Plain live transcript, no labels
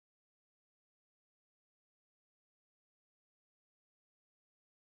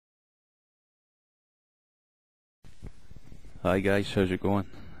Hi guys, how's it going?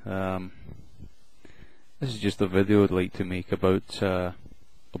 This is just a video I'd like to make about a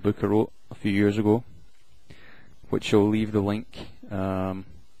book I wrote a few years ago, which I'll leave the link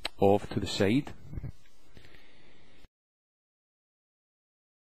of to the side.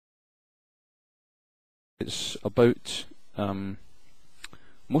 It's about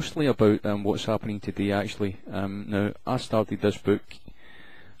mostly about what's happening today actually. Now, I started this book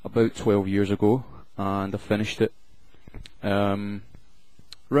about 12 years ago and I finished it around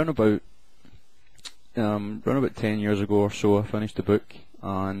about 10 years ago or so. I finished the book,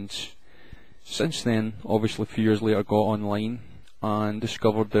 and since then, obviously a few years later, I got online and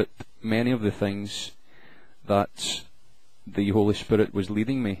discovered that many of the things that the Holy Spirit was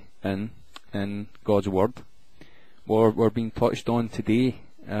leading me in God's Word were being touched on today.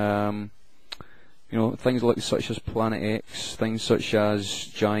 You know, things like such as Planet X, things such as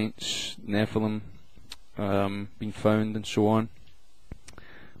giants, Nephilim, being found and so on,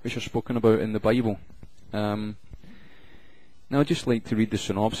 which are spoken about in the Bible. Now I'd just like to read the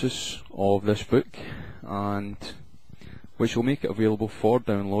synopsis of this book, and which will make it available for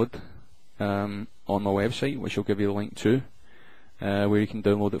download on my website, which I'll give you a link to, where you can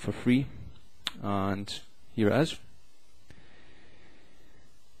download it for free. And here it is.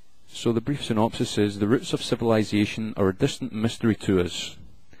 So the brief synopsis is: the roots of civilization are a distant mystery to us.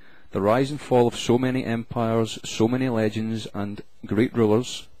 The rise and fall of so many empires, so many legends and great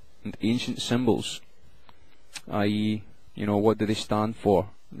rulers and ancient symbols, i.e., you know, what do they stand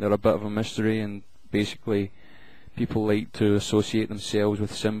for? They're a bit of a mystery, and basically people like to associate themselves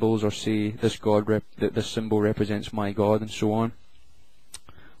with symbols or say this that this symbol represents my God and so on.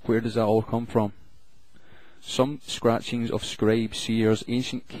 Where does that all come from? Some scratchings of scribes, seers,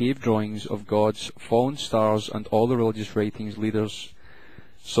 ancient cave drawings of gods, fallen stars, and all the religious writings leaders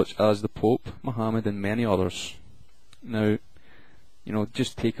such as the Pope, Muhammad, and many others. Now, you know,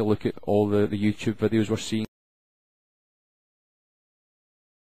 just take a look at all the YouTube videos we're seeing.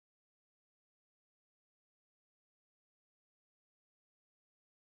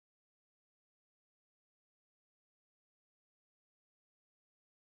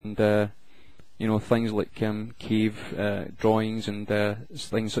 And you know, things like cave drawings and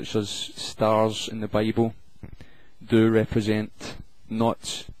things such as stars in the Bible do represent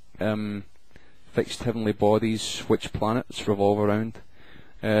not fixed heavenly bodies which planets revolve around.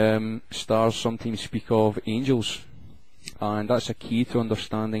 Stars sometimes speak of angels, and that's a key to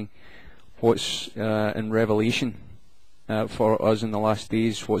understanding what's in Revelation for us in the last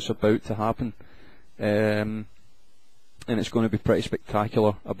days, what's about to happen. And it's going to be pretty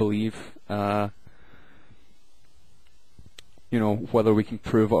spectacular, I believe. You know, whether we can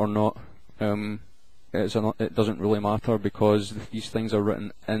prove it or not, it doesn't really matter, because these things are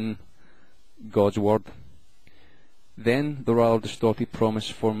written in God's Word. Then the rather distorted promise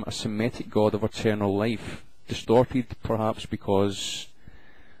from a Semitic God of eternal life, distorted perhaps because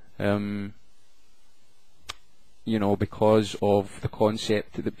you know, because of the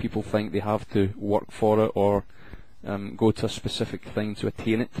concept that people think they have to work for it or go to a specific thing to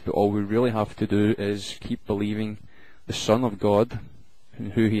attain it, but all we really have to do is keep believing the Son of God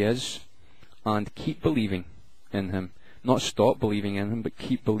and who He is, and keep believing in Him. Not stop believing in Him, but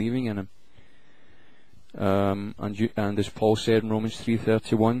keep believing in Him. And as Paul said in Romans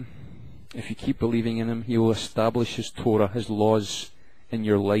 3:31, if you keep believing in Him, He will establish His Torah, His laws in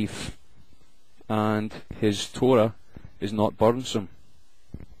your life, and His Torah is not burdensome.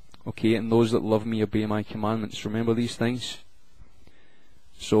 Okay, and those that love me obey my commandments. Remember these things?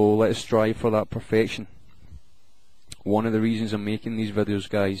 So let us strive for that perfection. One of the reasons I'm making these videos,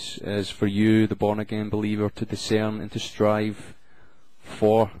 guys, is for you, the born-again believer, to discern and to strive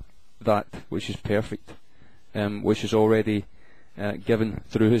for that which is perfect, which is already given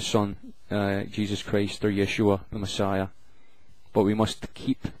through His Son, Jesus Christ, or Yeshua, the Messiah. But we must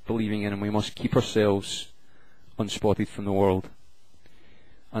keep believing in Him. We must keep ourselves unspotted from the world.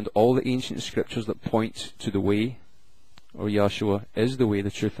 And all the ancient scriptures that point to the way, or Yeshua is the way,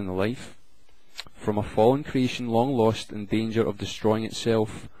 the truth, and the life, from a fallen creation long lost in danger of destroying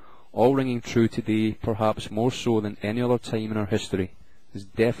itself, all ringing true today, perhaps more so than any other time in our history. There's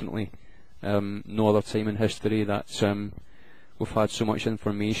definitely no other time in history that we've had so much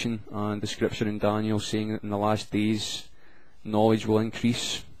information, and the scripture in Daniel saying that in the last days knowledge will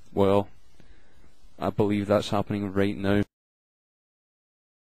increase. Well, I believe that's happening right now.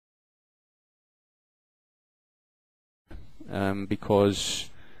 Because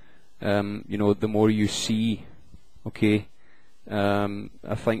you know, the more you see, okay, I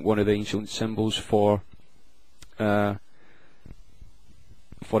think one of the ancient symbols for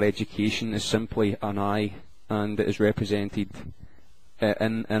education is simply an eye and it is represented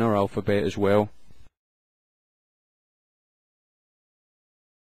in our alphabet as well.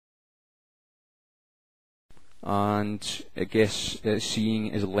 And I guess seeing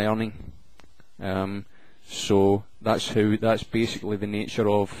is learning. So that's basically the nature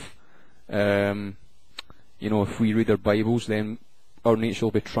of, if we read our Bibles, then our nature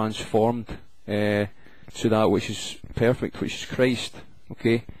will be transformed to that which is perfect, which is Christ.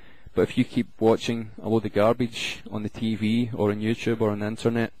 Okay, but if you keep watching a load of garbage on the TV or on YouTube or on the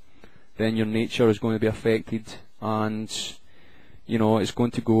internet, then your nature is going to be affected, and it's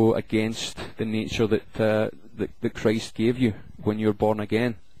going to go against the nature that Christ gave you when you were born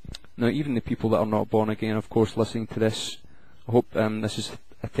again. Now, even the people that are not born again, of course, listening to this, I hope this is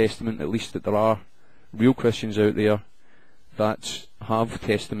a testament, at least, that there are real Christians out there that have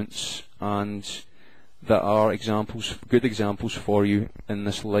testaments and that are examples, good examples for you in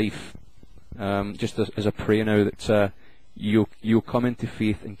this life. Just as I pray now that you'll come into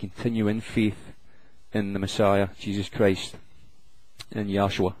faith and continue in faith in the Messiah, Jesus Christ, in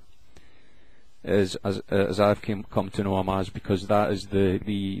Yahshua, as I've come to know him as, because that is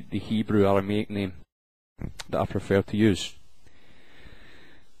the Hebrew Aramaic name that I prefer to use.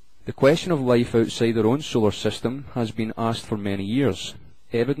 The question of life outside our own solar system has been asked for many years.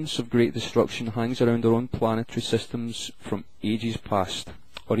 Evidence of great destruction hangs around our own planetary systems from ages past,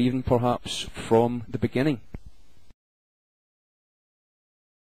 or even perhaps from the beginning.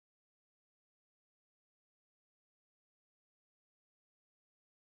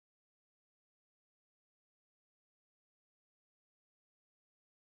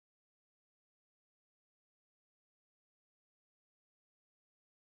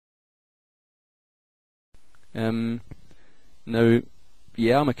 Now,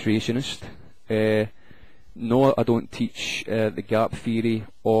 yeah, I'm a creationist. No, I don't teach the gap theory,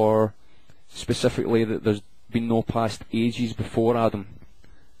 or specifically that there's been no past ages before Adam.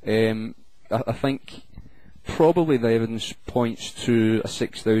 I think probably the evidence points to a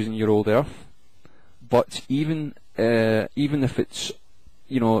 6,000-year-old Earth, but even if it's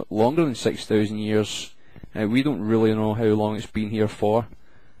longer than 6,000 years, we don't really know how long it's been here for.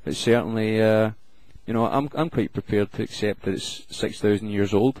 But certainly, I'm quite prepared to accept that it's 6,000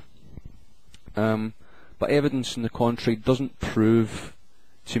 years old. But evidence in the contrary doesn't prove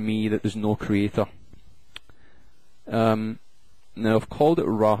to me that there's no creator. Now, I've called it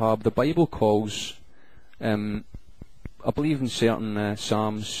Rahab. The Bible calls, I believe in certain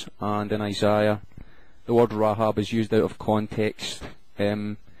Psalms and in Isaiah, the word Rahab is used out of context.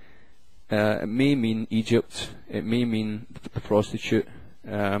 It may mean Egypt, it may mean the prostitute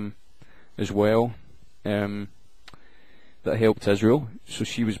as well, that helped Israel, so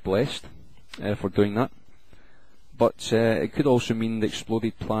she was blessed for doing that. But it could also mean the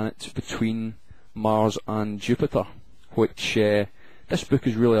exploded planet between Mars and Jupiter, which this book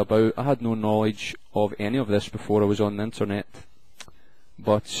is really about. I had no knowledge of any of this before I was on the internet,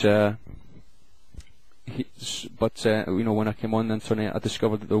 but when I came on the internet, I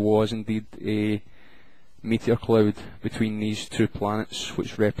discovered that there was indeed a meteor cloud between these two planets,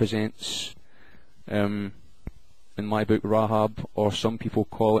 which represents, in my book, Rahab, or some people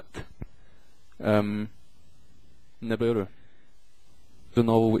call it Nibiru. The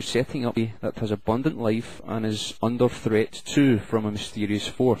novel which setting up that has abundant life and is under threat too from a mysterious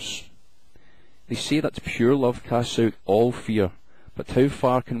force. They say that pure love casts out all fear, but how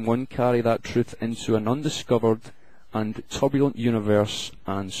far can one carry that truth into an undiscovered and turbulent universe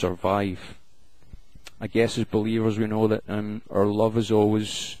and survive? I guess as believers we know that our love is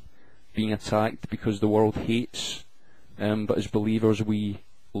always being attacked because the world hates, but as believers we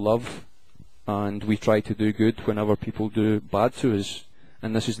love and we try to do good whenever people do bad to us.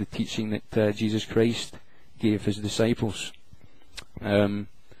 And this is the teaching that Jesus Christ gave his disciples,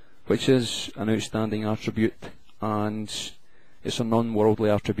 which is an outstanding attribute, and it's a non-worldly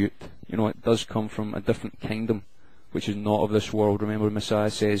attribute. It does come from a different kingdom, which is not of this world. Remember,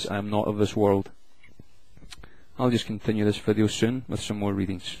 Messiah says, I am not of this world. I'll just continue this video soon with some more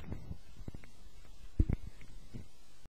readings.